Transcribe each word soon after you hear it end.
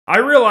I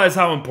realize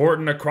how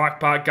important a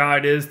crockpot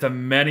guide is to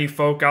many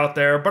folk out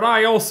there, but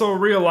I also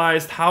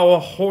realized how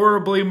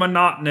horribly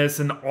monotonous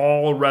an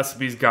all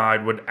recipes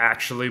guide would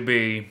actually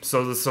be.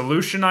 So the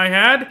solution I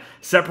had?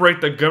 Separate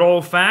the good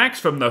old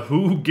facts from the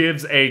who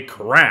gives a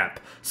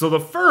crap. So the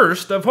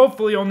first of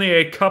hopefully only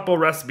a couple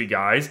recipe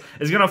guides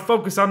is going to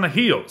focus on the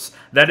heals.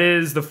 That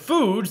is, the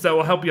foods that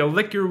will help you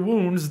lick your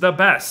wounds the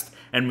best.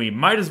 And we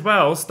might as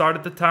well start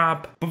at the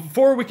top. But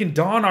before we can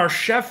don our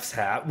chef's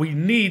hat, we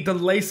need to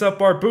lace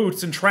up our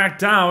boots and track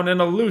down an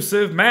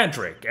elusive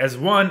mandrake, as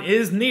one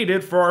is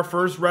needed for our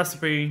first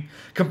recipe.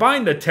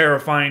 Combine the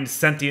terrifying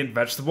sentient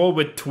vegetable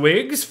with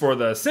twigs for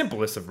the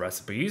simplest of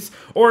recipes,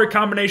 or a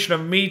combination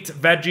of meat,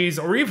 veggies,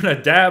 or even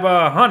a dab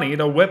of honey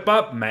to whip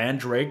up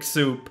mandrake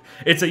soup.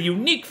 It's a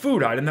unique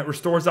food item that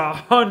restores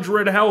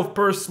 100 health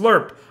per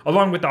slurp,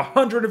 along with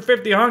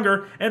 150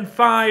 hunger and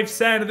 5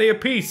 sanity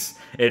apiece.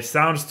 It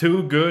sounds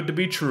too good to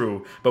be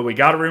true, but we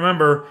gotta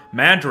remember,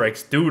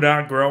 mandrakes do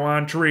not grow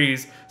on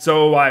trees,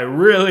 so I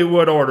really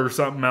would order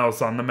something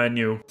else on the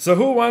menu. So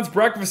who wants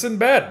breakfast in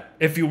bed?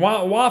 If you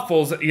want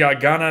waffles, you're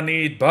gonna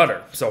need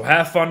butter. So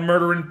have fun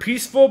murdering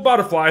peaceful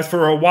butterflies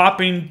for a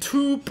whopping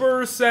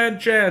 2%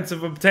 chance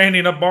of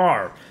obtaining a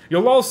bar.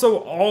 You'll also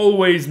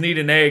always need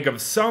an egg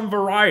of some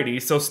variety,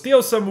 so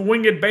steal some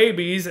winged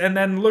babies and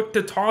then look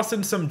to toss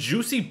in some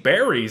juicy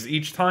berries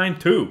each time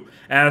too.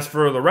 As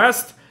for the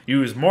rest,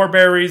 use more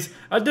berries,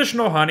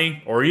 additional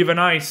honey, or even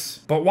ice.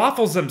 But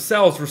waffles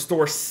themselves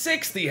restore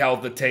 60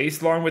 health to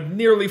taste, along with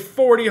nearly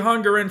 40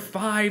 hunger and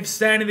 5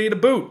 sanity to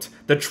boot.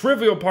 The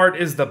trivial part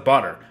is the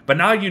butter, but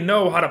now you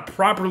know how to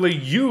properly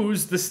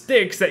use the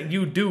sticks that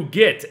you do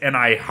get, and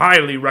I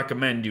highly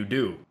recommend you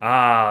do.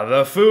 Ah,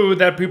 the food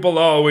that people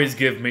always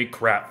give me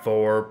crap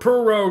for,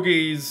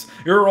 pierogies.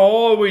 You'll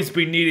always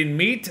be needing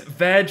meat,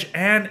 veg,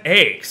 and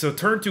egg, so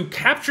turn to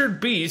captured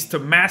bees to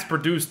mass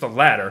produce the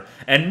latter,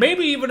 and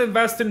maybe even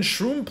invest in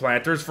shroom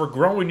planters for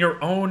growing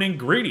your own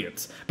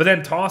ingredients, but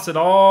then toss it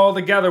all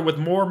together with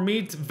more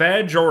meat,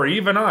 veg, or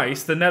even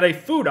ice to net a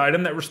food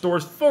item that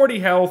restores 40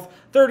 health,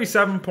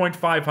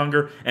 37.5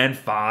 hunger, and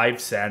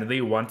 5 sanity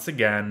once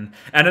again.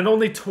 And in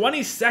only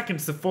 20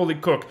 seconds to fully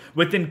cook,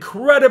 with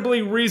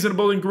incredibly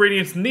reasonable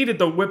ingredients needed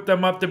to whip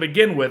them up to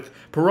begin with,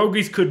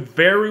 pierogies could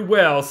very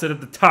well sit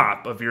at the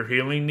top of your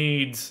healing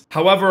needs.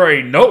 However,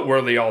 a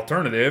noteworthy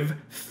alternative,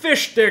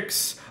 fish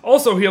sticks.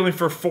 Also healing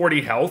for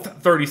 40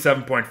 health,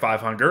 37.5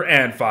 hunger,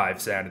 and 5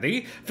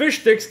 sanity,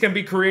 fish sticks can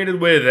be created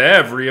with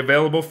every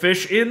available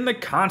fish in the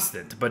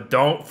constant, but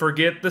don't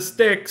forget the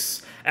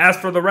sticks. As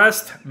for the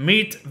rest,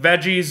 meat,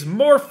 veggies,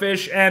 more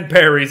fish, and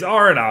berries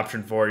are an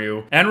option for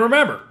you. And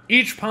remember,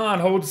 each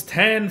pond holds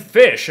 10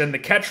 fish, and the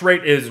catch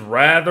rate is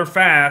rather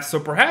fast, so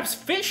perhaps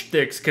fish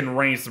sticks can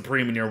reign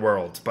supreme in your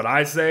world. But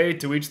I say,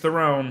 to each their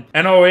own.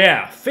 And oh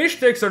yeah, fish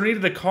sticks are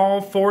needed to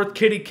call forth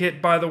kitty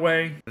kit, by the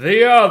way.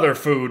 The other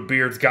food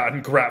Beard's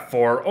gotten crap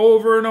for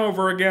over and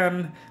over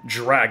again,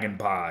 dragon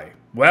pie.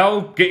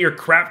 Well, get your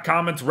crap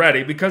comments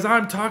ready because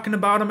I'm talking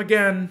about them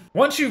again.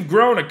 Once you've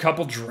grown a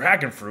couple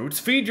dragon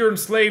fruits, feed your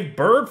enslaved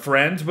bird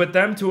friends with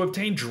them to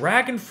obtain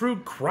dragon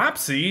fruit crop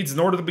seeds in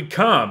order to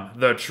become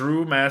the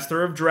true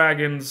master of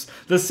dragons.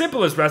 The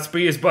simplest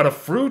recipe is but a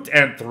fruit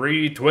and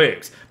 3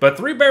 twigs, but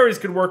 3 berries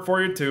could work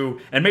for you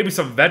too, and maybe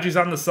some veggies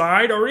on the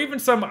side, or even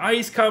some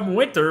ice come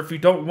winter if you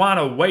don't want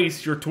to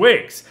waste your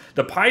twigs.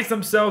 The pies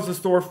themselves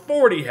restore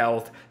 40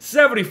 health,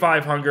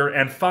 75 hunger,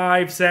 and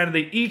 5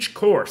 sanity each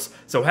course,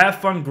 so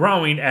have fun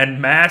growing and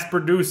mass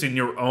producing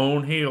your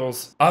own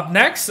heals. Up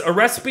next, a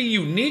recipe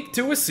unique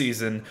to a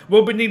season.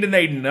 We'll be needing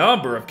a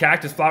number of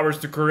cactus flowers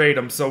to create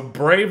them, so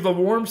brave the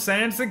warm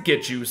sands to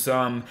get you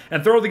some,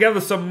 and throw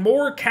together some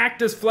more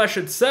cactus flesh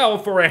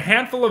itself or a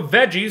handful of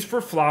veggies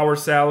for flower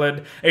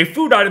salad, a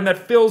food item that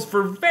fills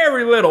for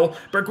very little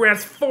but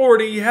grants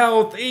 40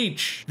 health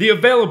each. The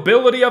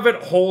availability of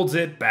it holds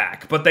it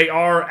back, but they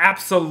are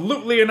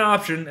absolutely an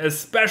option,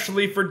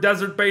 especially for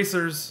desert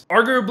basers.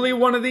 Arguably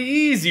one of the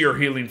easier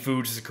healing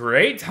foods to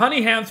create,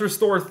 honey hams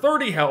restore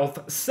 30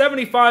 health,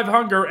 75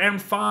 hunger,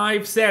 and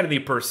 5 sanity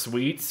per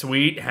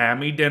sweet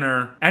hammy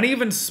dinner. And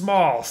even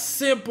small,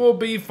 simple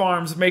bee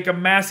farms make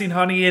amassing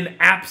honey an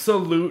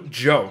absolute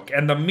joke,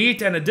 and the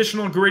meat and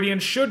additional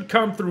ingredients should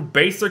come through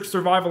basic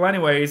survival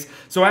anyways,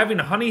 so having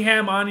honey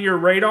ham on your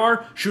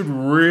radar should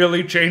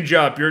really change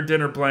up your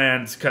dinner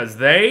plans, cause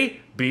they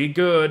be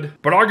good.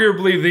 But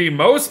arguably the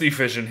most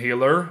efficient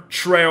healer,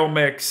 trail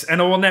mix,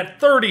 and it will net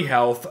 30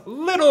 health,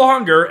 little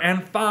hunger,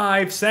 and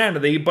 5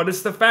 sanity, but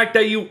it's the fact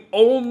that you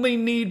only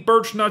need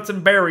birch nuts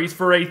and berries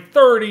for a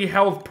 30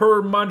 health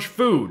per munch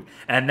food,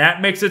 and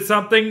that makes it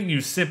something you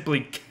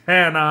simply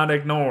cannot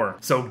ignore.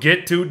 So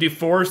get to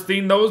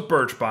deforesting those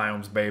birch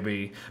biomes,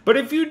 baby. But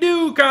if you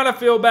do kind of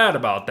feel bad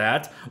about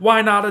that,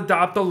 why not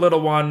adopt a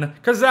little one,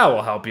 cause that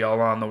will help you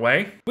along the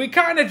way. We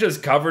kind of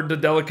just covered the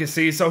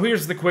delicacy, so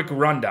here's the quick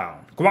rundown.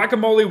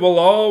 Guacamole will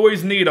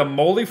always need a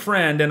moldy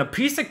friend and a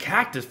piece of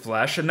cactus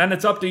flesh, and then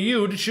it's up to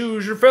you to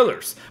choose your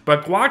fillers.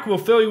 But guac will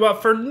fill you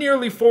up for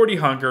nearly 40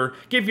 hunger,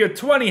 give you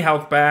 20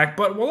 health back,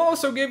 but will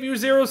also give you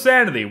 0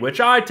 sanity,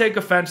 which I take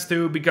offense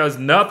to because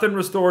nothing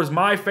restores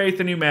my faith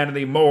in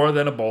humanity more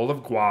than a bowl of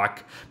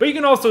guac. But you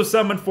can also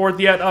summon forth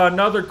yet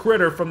another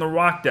critter from the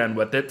rock den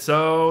with it,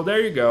 so there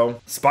you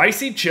go.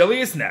 Spicy chili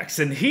is next,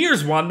 and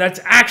here's one that's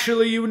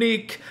actually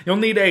unique. You'll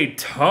need a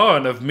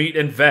ton of meat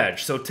and veg,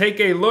 so take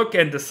a look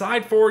and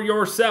decide for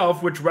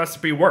yourself which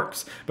recipe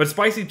works. But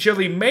spicy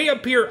chili may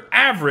appear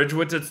average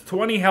with its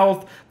 20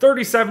 health,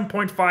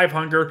 37.5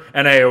 hunger,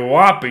 and a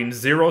whopping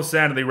 0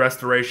 sanity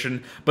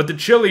restoration, but the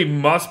chili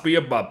must be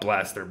a butt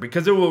blaster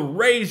because it will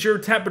raise your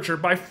temperature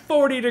by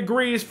 40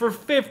 degrees for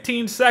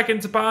 15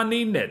 seconds upon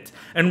needing it.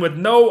 And with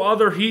no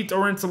other heat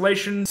or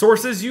insulation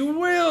sources, you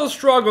will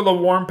struggle to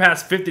warm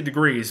past 50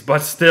 degrees, but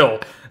still,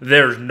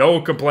 there's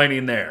no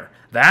complaining there.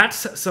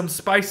 That's some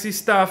spicy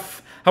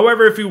stuff.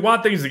 However, if you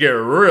want things to get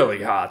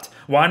really hot,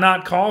 why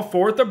not call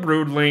forth a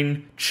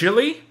broodling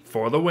chili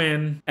for the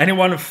win?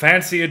 Anyone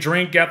fancy a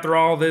drink after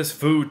all this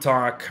food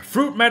talk?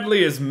 Fruit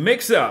medley is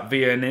mixed up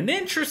via an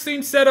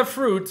interesting set of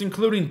fruits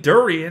including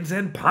durians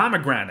and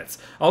pomegranates,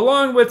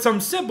 along with some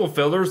simple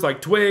fillers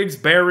like twigs,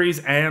 berries,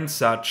 and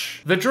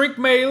such. The drink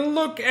may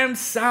look and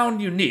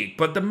sound unique,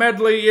 but the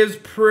medley is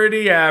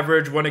pretty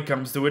average when it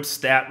comes to its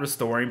stat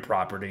restoring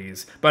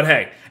properties. But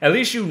hey, at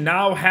least you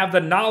now have the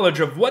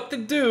knowledge of what to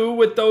do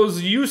with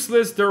those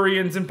useless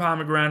durians and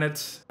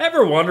pomegranates.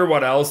 Ever wonder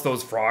what else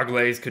those frog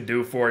legs could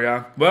do for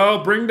you?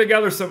 Well, bring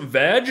together some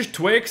veg,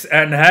 Twix,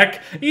 and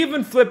heck,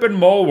 even flippin'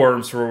 mole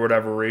worms for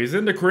whatever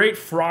reason to create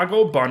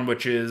Froggle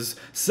Bunwitches,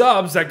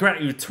 subs that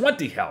grant you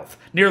 20 health,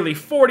 nearly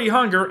 40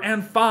 hunger,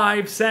 and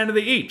 5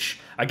 sanity each.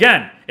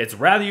 Again, it's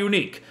rather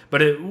unique,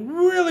 but it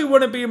really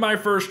wouldn't be my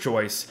first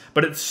choice.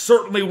 But it's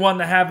certainly one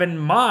to have in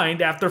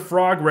mind after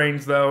Frog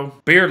Rains, though.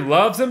 Beard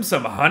loves him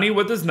some honey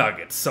with his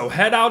nuggets, so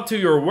head out to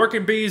your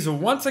working bees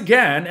once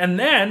again, and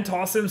then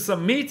toss in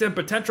some meat and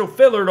potential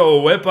filler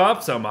to whip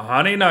up some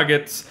honey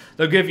nuggets.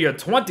 They'll give you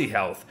 20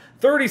 health,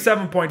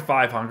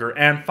 37.5 hunger,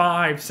 and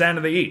 5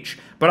 sanity each.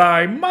 But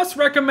I must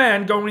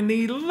recommend going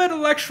the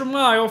little extra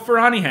mile for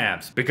honey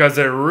hams, because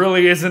it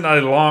really isn't a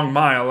long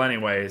mile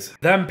anyways.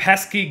 Them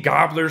pesky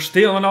gobblers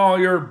stealing all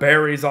your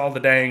berries all the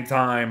dang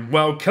time.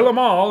 Well, kill them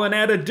all and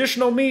add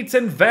additional meats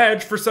and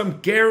veg for some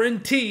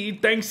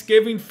guaranteed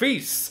Thanksgiving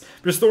feasts.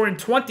 Restoring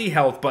 20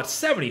 health but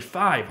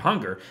 75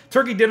 hunger,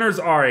 turkey dinners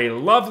are a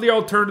lovely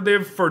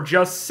alternative for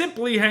just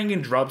simply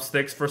hanging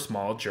drumsticks for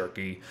small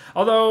jerky,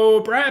 although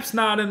perhaps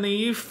not in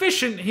the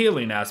efficient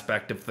healing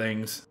aspect of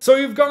things. So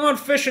you've gone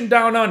fishing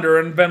down under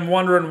and been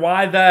wondering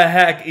why the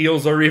heck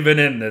eels are even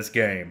in this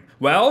game.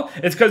 Well,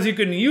 it's because you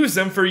can use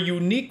them for a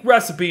unique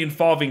recipe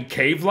involving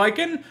cave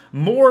lichen,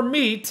 more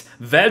meat,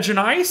 veg and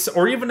ice,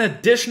 or even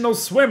additional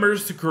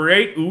swimmers to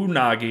create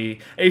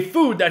unagi, a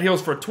food that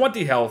heals for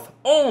 20 health,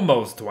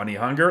 almost 20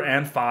 hunger,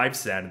 and 5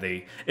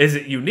 sanity. Is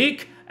it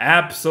unique?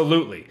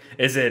 Absolutely.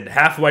 Is it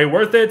halfway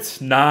worth it?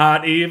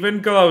 Not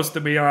even close,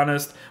 to be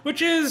honest,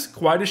 which is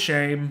quite a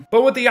shame.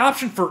 But with the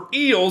option for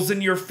eels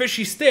in your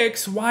fishy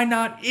sticks, why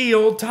not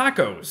eel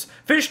tacos?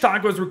 Fish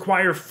tacos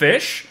require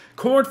fish,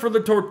 corn for the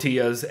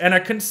tortillas, and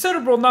a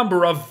considerable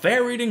number of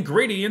varied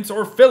ingredients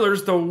or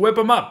fillers to whip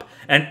them up,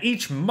 and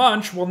each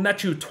munch will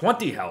net you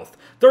 20 health,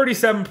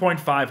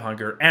 37.5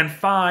 hunger, and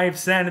 5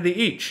 sanity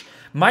each.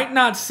 Might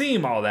not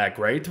seem all that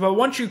great, but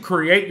once you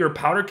create your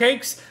powder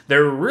cakes,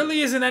 there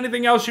really isn't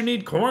anything else you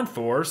need corn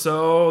for,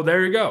 so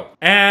there you go.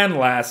 And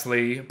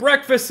lastly,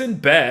 breakfast in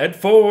bed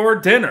for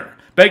dinner.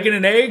 Bacon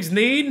and eggs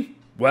need,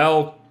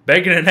 well,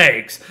 bacon and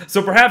eggs.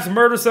 So perhaps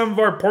murder some of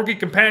our porky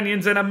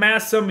companions and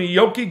amass some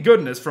yolky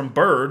goodness from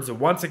birds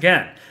once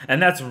again.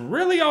 And that's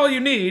really all you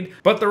need,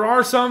 but there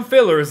are some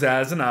fillers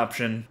as an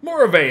option.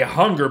 More of a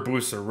hunger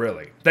booster,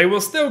 really. They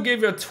will still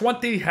give you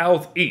 20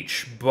 health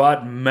each,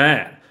 but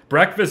man,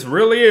 breakfast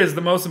really is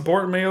the most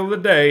important meal of the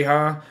day,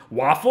 huh?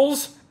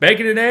 Waffles,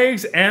 bacon and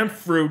eggs, and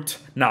fruit.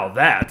 Now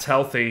that's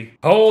healthy.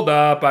 Hold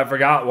up, I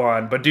forgot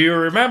one. But do you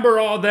remember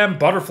all them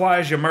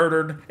butterflies you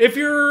murdered? If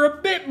you're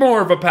a bit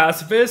more of a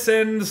pacifist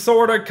and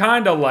sorta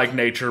kinda like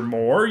nature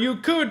more, you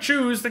could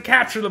choose to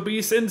capture the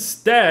beasts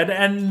instead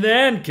and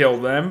then kill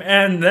them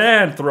and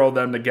then throw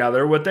them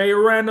together with a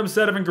random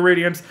set of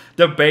ingredients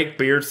to bake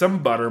Beard some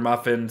butter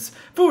muffins.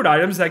 Food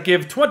items that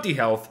give 20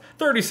 health,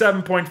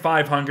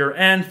 37.5 hunger,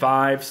 and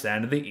 5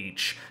 sanity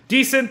each.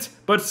 Decent,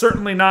 but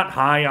certainly not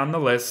high on the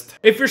list.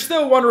 If you're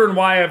still wondering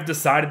why I've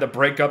decided to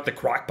break up the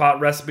crockpot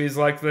recipes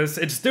like this,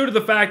 it's due to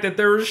the fact that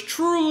there is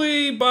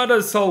truly but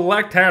a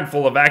select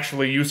handful of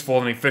actually useful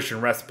and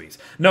efficient recipes,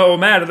 no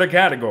matter the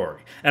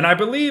category. And I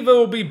believe it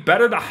will be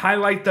better to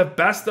highlight the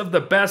best of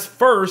the best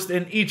first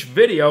in each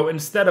video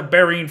instead of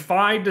burying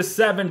 5 to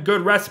 7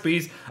 good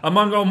recipes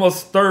among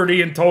almost 30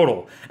 in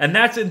total. And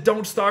that's in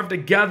Don't Starve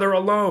Together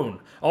alone.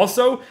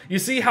 Also, you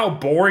see how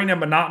boring and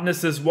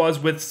monotonous this was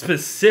with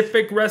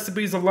specific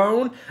recipes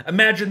alone?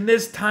 Imagine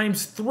this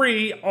times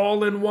 3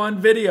 all in one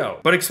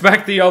video. But expect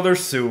correct the others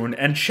soon,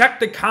 and check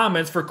the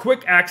comments for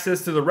quick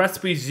access to the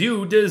recipes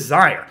you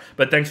desire.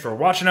 But thanks for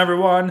watching,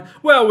 everyone.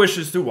 Well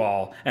wishes to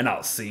all, and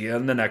I'll see you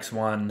in the next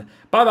one.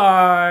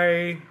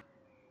 Bye-bye.